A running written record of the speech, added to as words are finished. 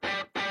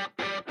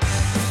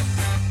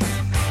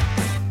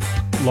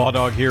Law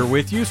Dog here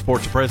with you,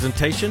 sports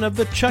presentation of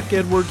the Chuck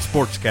Edwards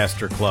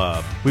Sportscaster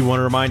Club. We want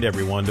to remind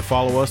everyone to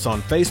follow us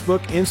on Facebook,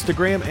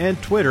 Instagram,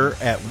 and Twitter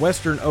at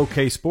Western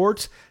OK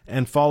Sports,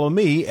 and follow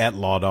me at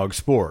Law Dog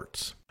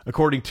Sports.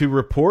 According to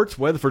reports,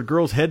 Weatherford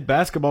girls head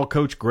basketball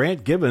coach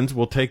Grant Givens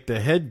will take the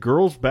head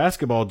girls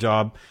basketball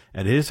job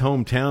at his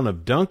hometown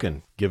of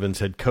Duncan. Givens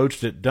had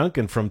coached at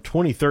Duncan from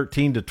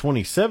 2013 to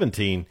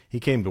 2017. He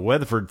came to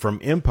Weatherford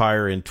from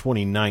Empire in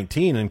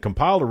 2019 and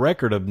compiled a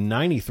record of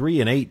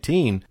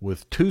 93-18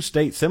 with 2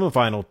 state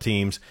semifinal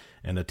teams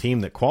and a team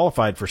that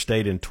qualified for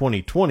state in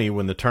 2020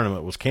 when the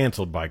tournament was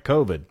canceled by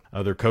COVID.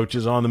 Other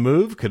coaches on the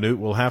move: Canute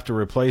will have to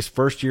replace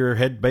first-year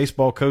head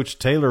baseball coach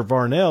Taylor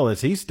Varnell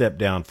as he stepped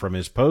down from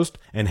his post,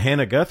 and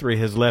Hannah Guthrie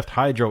has left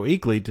Hydro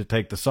Eakley to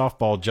take the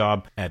softball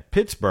job at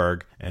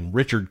Pittsburgh, and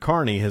Richard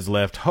Carney has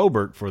left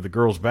Hobart for the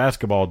girls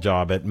basketball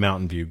job at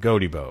Mountain View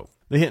Godebo.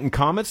 The Hinton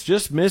Comets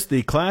just missed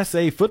the Class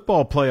A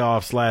football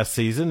playoffs last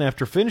season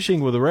after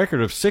finishing with a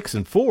record of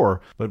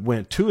 6-4, but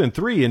went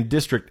 2-3 in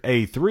District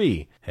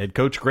A3. Head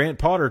coach Grant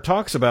Potter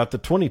talks about the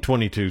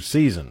 2022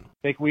 season.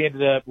 I think we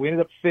ended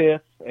up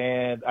fifth,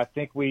 and I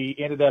think we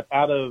ended up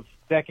out of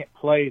second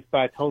place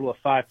by a total of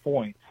 5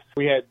 points.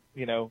 We had,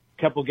 a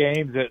couple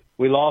games that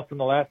we lost in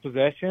the last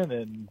possession,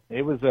 and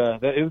it was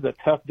a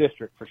tough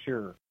district for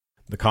sure.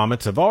 The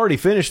Comets have already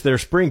finished their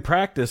spring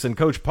practice, and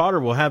Coach Potter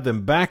will have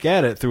them back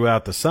at it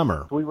throughout the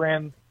summer. We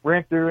ran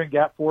through and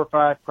got 4 or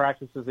 5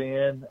 practices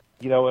in,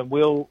 and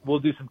we'll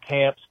do some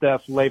camp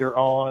stuff later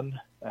on.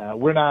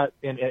 We're not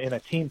in a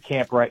team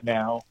camp right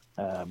now.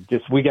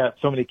 We got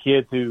so many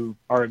kids who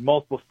are in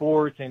multiple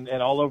sports and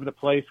all over the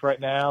place right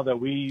now that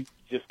we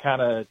just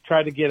kind of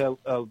try to get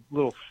a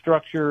little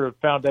structure, a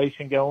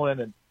foundation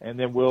going, and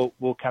then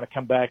we'll kind of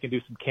come back and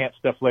do some camp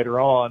stuff later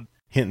on.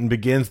 Hinton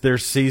begins their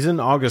season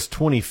August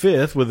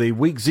 25th with a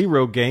Week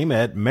 0 game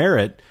at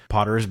Merritt.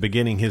 Potter is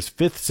beginning his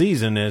 5th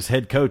season as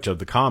head coach of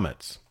the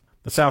Comets.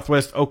 The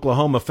Southwest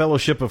Oklahoma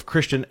Fellowship of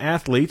Christian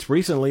Athletes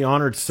recently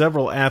honored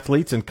several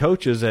athletes and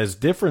coaches as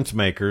difference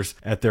makers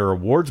at their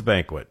awards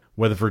banquet.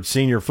 Weatherford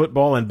senior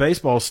football and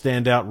baseball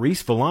standout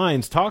Reese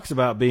Felines talks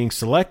about being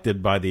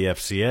selected by the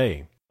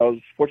FCA. I was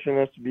fortunate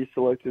enough to be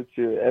selected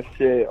to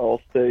FCA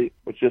All-State,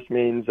 which just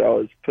means I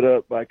was put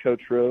up by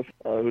Coach Roof,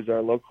 who's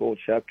our local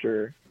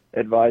chapter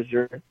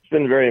advisor. It's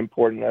been very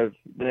important. I've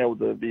been able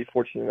to be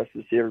fortunate enough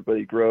to see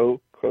everybody grow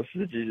closer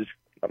to Jesus.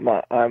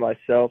 I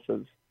myself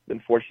have been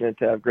fortunate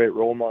to have great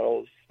role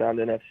models found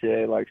in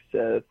FCA like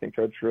Seth and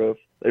Coach Roof.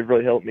 They've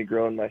really helped me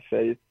grow in my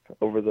faith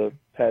over the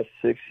past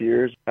 6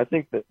 years. I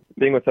think that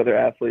being with other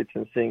athletes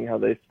and seeing how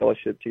they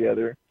fellowship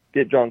together,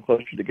 get drawn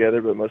closer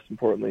together, but most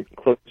importantly,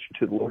 closer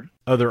to the Lord.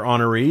 Other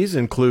honorees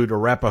include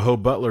Arapahoe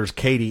Butler's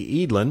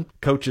Katie Edlin,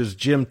 coaches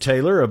Jim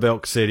Taylor of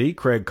Elk City,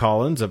 Craig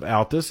Collins of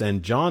Altus,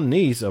 and John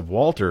Neese of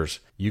Walters.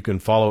 You can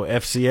follow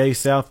FCA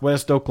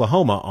Southwest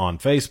Oklahoma on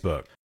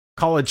Facebook.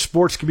 College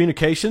Sports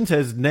Communications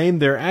has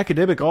named their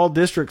academic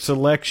all-district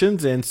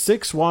selections, and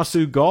 6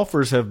 SWOSU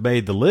golfers have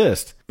made the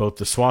list. Both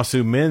the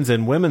SWOSU men's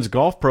and women's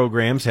golf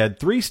programs had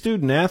 3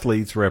 student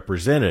athletes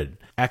represented.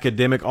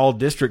 Academic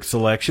all-district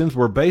selections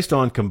were based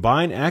on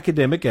combined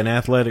academic and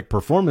athletic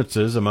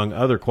performances, among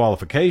other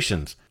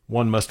qualifications.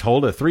 One must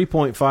hold a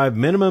 3.5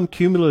 minimum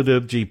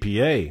cumulative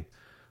GPA.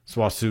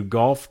 SWOSU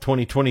Golf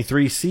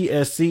 2023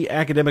 CSC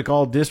Academic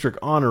All-District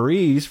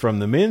honorees from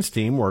the men's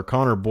team were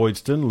Connor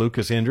Boydston,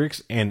 Lucas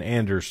Hendricks, and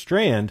Anders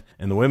Strand,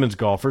 and the women's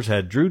golfers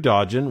had Drew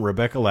Dodgen,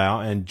 Rebecca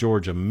Lau, and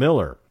Georgia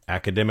Miller.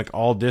 Academic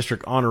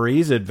All-District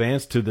honorees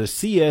advanced to the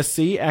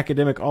CSC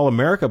Academic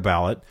All-America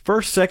ballot.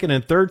 First, second,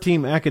 and third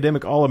team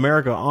Academic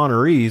All-America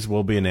honorees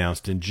will be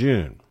announced in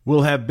June.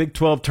 We'll have Big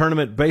 12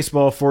 tournament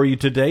baseball for you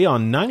today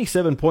on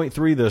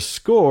 97.3 The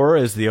Score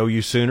as the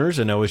OU Sooners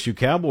and OSU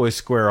Cowboys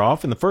square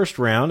off in the first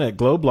round at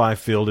Globe Life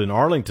Field in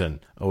Arlington.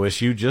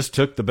 OSU just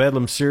took the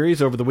Bedlam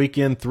Series over the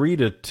weekend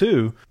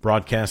 3-2.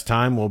 Broadcast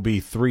time will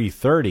be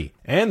 3:30.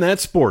 And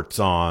that's sports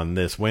on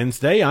this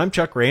Wednesday. I'm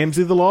Chuck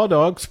Ramsey, the Law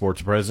Dog,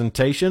 sports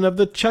presentation of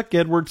the Chuck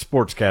Edwards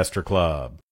Sportscaster Club.